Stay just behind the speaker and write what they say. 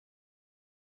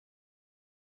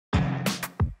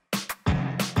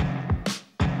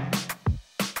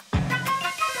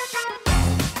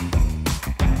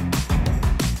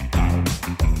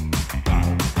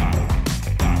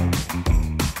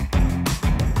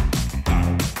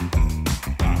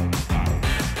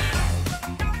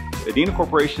Adena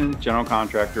Corporation, general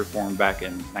contractor, formed back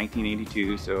in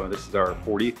 1982, so this is our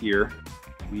 40th year.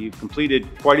 We've completed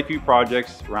quite a few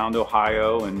projects around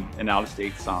Ohio and out of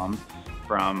state some,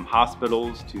 from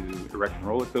hospitals to erecting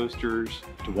roller coasters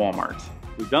to Walmarts.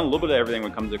 We've done a little bit of everything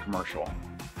when it comes to commercial.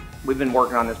 We've been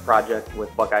working on this project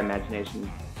with Buckeye Imagination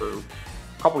for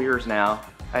a couple years now.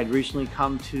 I had recently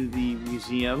come to the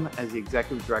museum as the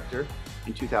executive director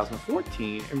in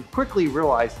 2014 and quickly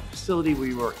realized the facility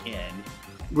we were in,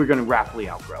 we're going to rapidly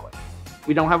outgrow it.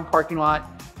 We don't have a parking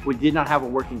lot. We did not have a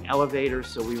working elevator,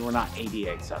 so we were not ADA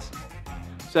accessible.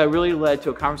 So that really led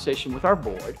to a conversation with our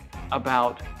board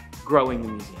about growing the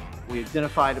museum. We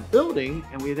identified a building,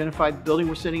 and we identified the building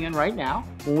we're sitting in right now.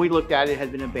 When we looked at it, it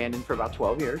had been abandoned for about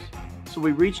 12 years. So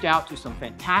we reached out to some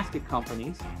fantastic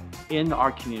companies in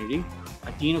our community,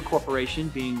 Adena Corporation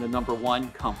being the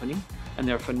 #1 company, and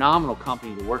they're a phenomenal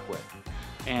company to work with.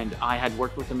 And I had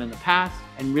worked with them in the past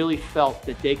and really felt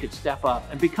that they could step up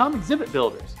and become exhibit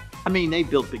builders. I mean, they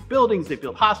build big buildings, they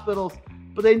build hospitals,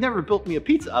 but they never built me a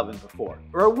pizza oven before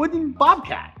or a wooden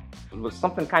bobcat. It was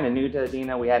something kind of new to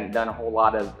Adena. We hadn't done a whole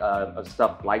lot of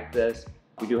stuff like this.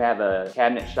 We do have a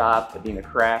cabinet shop, Adena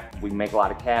Craft. We make a lot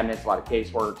of cabinets, a lot of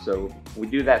casework, so we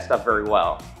do that stuff very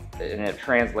well. And it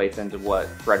translates into what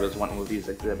Fred was wanting with these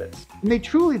exhibits. And they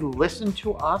truly listened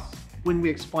to us when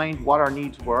we explained what our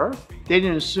needs were. They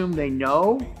didn't assume they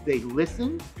know, they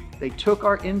listened. They took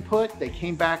our input, they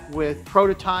came back with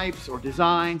prototypes or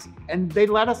designs, and they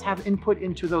let us have input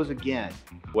into those again.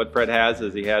 What Fred has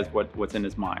is he has what's in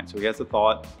his mind. So he has a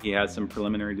thought, he has some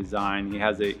preliminary design, he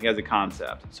has a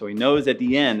concept. So he knows at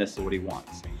the end this is what he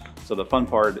wants. So the fun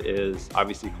part is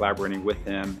obviously collaborating with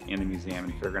him in the museum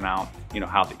and figuring out,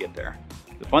 how to get there.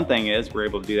 The fun thing is we're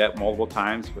able to do that multiple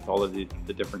times with all of the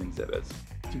different exhibits.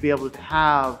 To be able to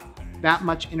have that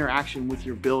much interaction with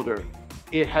your builder,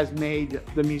 it has made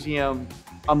the museum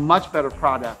a much better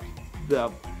product. The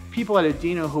people at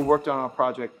Adena who worked on our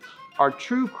project are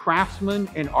true craftsmen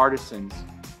and artisans.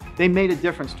 They made a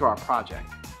difference to our project.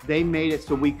 They made it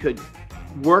so we could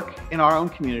work in our own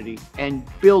community and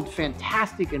build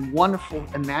fantastic and wonderful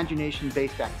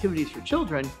imagination-based activities for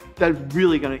children that are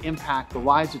really going to impact the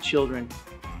lives of children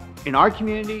in our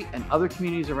community and other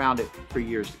communities around it for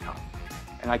years to come.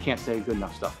 And I can't say good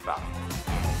enough stuff about it.